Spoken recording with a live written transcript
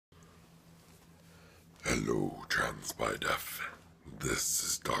Hello, TransbyDef. This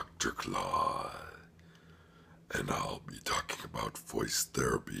is Dr. Claw, and I'll be talking about voice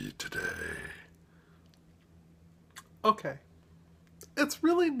therapy today. Okay. It's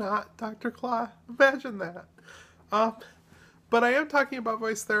really not Dr. Claw. Imagine that. Um, but I am talking about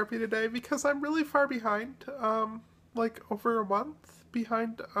voice therapy today because I'm really far behind, like over a month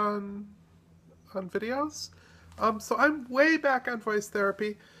behind on videos. So I'm way back on voice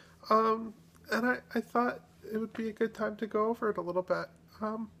therapy. And I thought it would be a good time to go over it a little bit.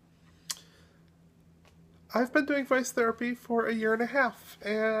 I've been doing voice therapy for a year and a half,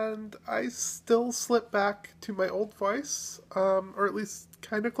 and I still slip back to my old voice, or at least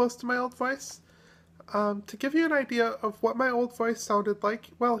kind of close to my old voice. To give you an idea of what my old voice sounded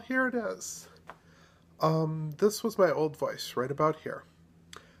like, well, here it is. This was my old voice, right about here.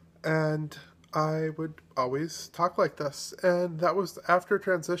 And I would always talk like this, and that was after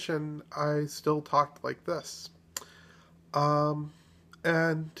transition. I still talked like this. And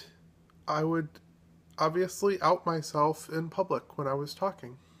I would obviously out myself in public when I was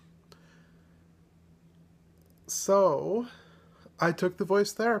talking. So I took the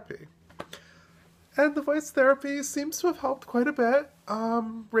voice therapy. And the voice therapy seems to have helped quite a bit,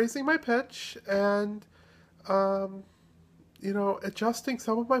 raising my pitch and, adjusting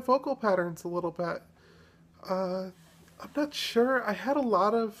some of my vocal patterns a little bit. I'm not sure. I had a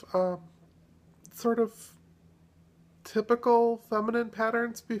lot of sort of typical feminine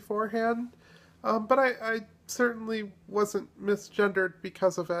patterns beforehand, but I certainly wasn't misgendered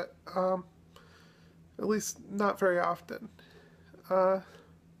because of it, at least not very often.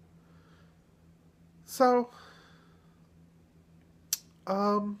 So,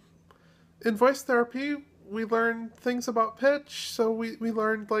 in voice therapy, we learned things about pitch, so we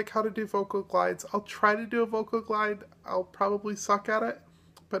learned like how to do vocal glides. I'll try to do a vocal glide. I'll probably suck at it,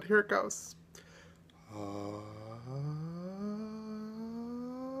 but here it goes.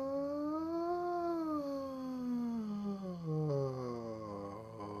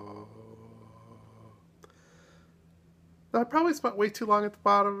 Now, I probably spent way too long at the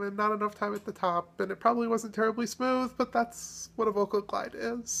bottom and not enough time at the top, and it probably wasn't terribly smooth, but that's what a vocal glide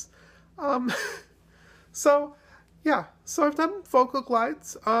is. Um, so, yeah, so I've done vocal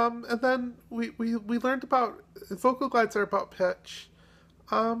glides, and then we learned about, vocal glides are about pitch,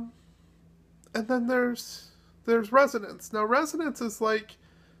 and then there's resonance. Now, resonance is like,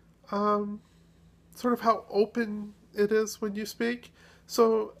 sort of how open it is when you speak,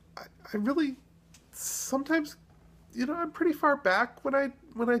 so I really sometimes, I'm pretty far back when I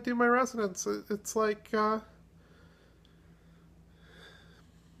do my resonance. It's like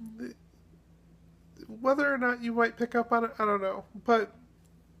whether or not you might pick up on it, I don't know. But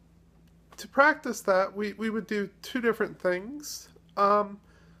to practice that, we would do two different things.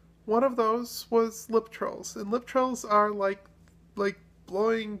 One of those was lip trills, and lip trills are like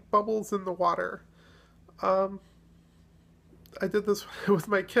blowing bubbles in the water. I did this with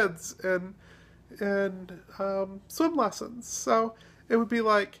my kids and swim lessons. So it would be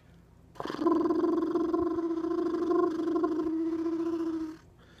like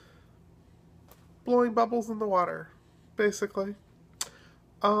blowing bubbles in the water, basically.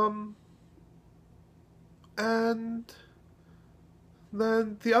 And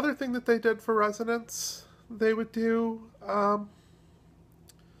then the other thing that they did for resonance, they would do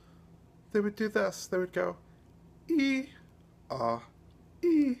this. They would go e ah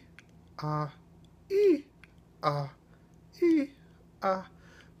e ah e ah e ah,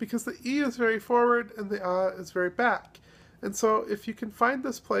 because the e is very forward and the ah is very back. And so if you can find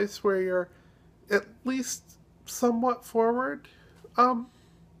this place where you're at least somewhat forward,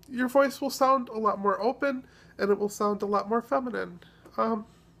 your voice will sound a lot more open and it will sound a lot more feminine.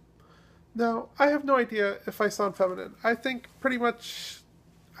 Now, I have no idea if I sound feminine. I think pretty much,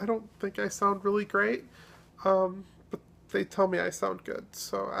 I don't think I sound really great, but they tell me I sound good,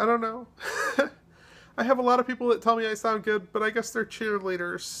 so I don't know. I have a lot of people that tell me I sound good, but I guess they're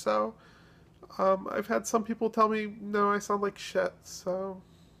cheerleaders, so I've had some people tell me, no, I sound like shit, so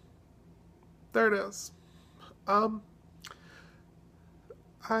there it is. Let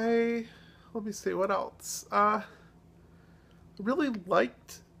me see, what else? Really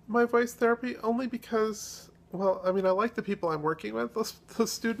liked my voice therapy only because, well, I mean, I like the people I'm working with. The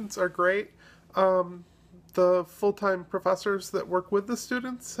students are great. The full-time professors that work with the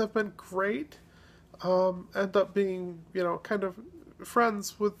students have been great. End up being, kind of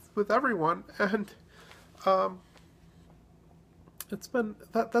friends with everyone, and it's been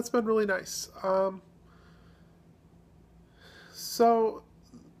that's been really nice. So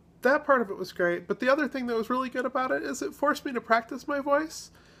that part of it was great, but the other thing that was really good about it is it forced me to practice my voice.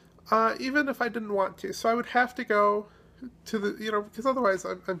 even if I didn't want to. So I would have to go to the, because otherwise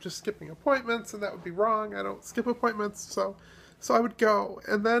I'm just skipping appointments, and that would be wrong. I don't skip appointments, so I would go,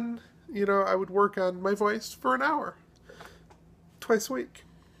 and then, I would work on my voice for an hour, twice a week.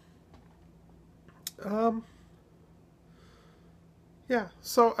 Yeah,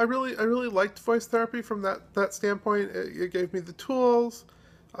 so I really liked voice therapy from that standpoint. It gave me the tools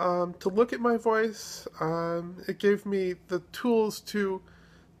to look at my voice. It gave me the tools to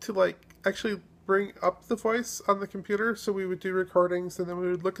like actually bring up the voice on the computer. So we would do recordings, and then we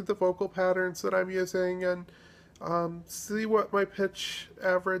would look at the vocal patterns that I'm using, and see what my pitch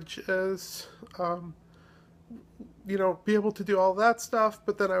average is. Be able to do all that stuff.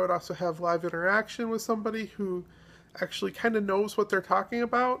 But then I would also have live interaction with somebody who actually kind of knows what they're talking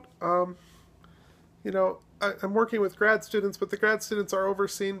about. I'm working with grad students, but the grad students are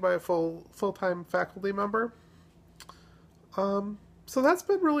overseen by a full-time faculty member. So that's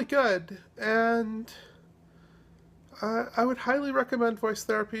been really good, and I would highly recommend voice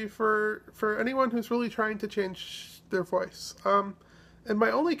therapy for anyone who's really trying to change their voice. And my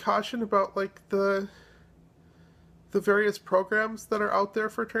only caution about like the various programs that are out there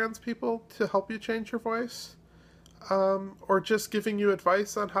for trans people to help you change your voice, or just giving you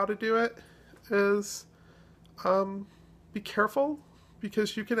advice on how to do it, is be careful,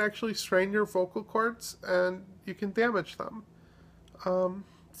 because you can actually strain your vocal cords and you can damage them.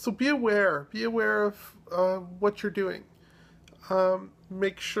 So be aware of what you're doing.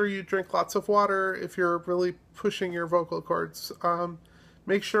 Make sure you drink lots of water if you're really pushing your vocal cords.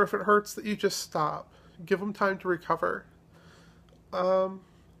 Make sure if it hurts that you just stop. Give them time to recover. And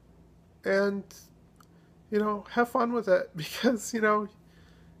have fun with it, because,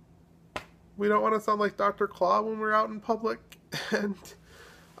 we don't want to sound like Dr. Claw when we're out in public, and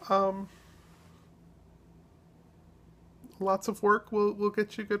lots of work will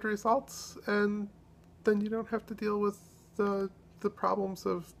get you good results, and then you don't have to deal with the problems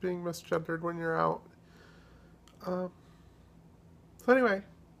of being misgendered when you're out. So anyway,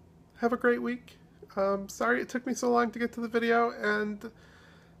 have a great week. Sorry it took me so long to get to the video, and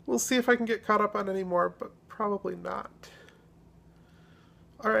we'll see if I can get caught up on any more, but probably not.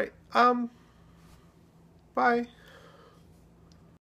 Alright, bye.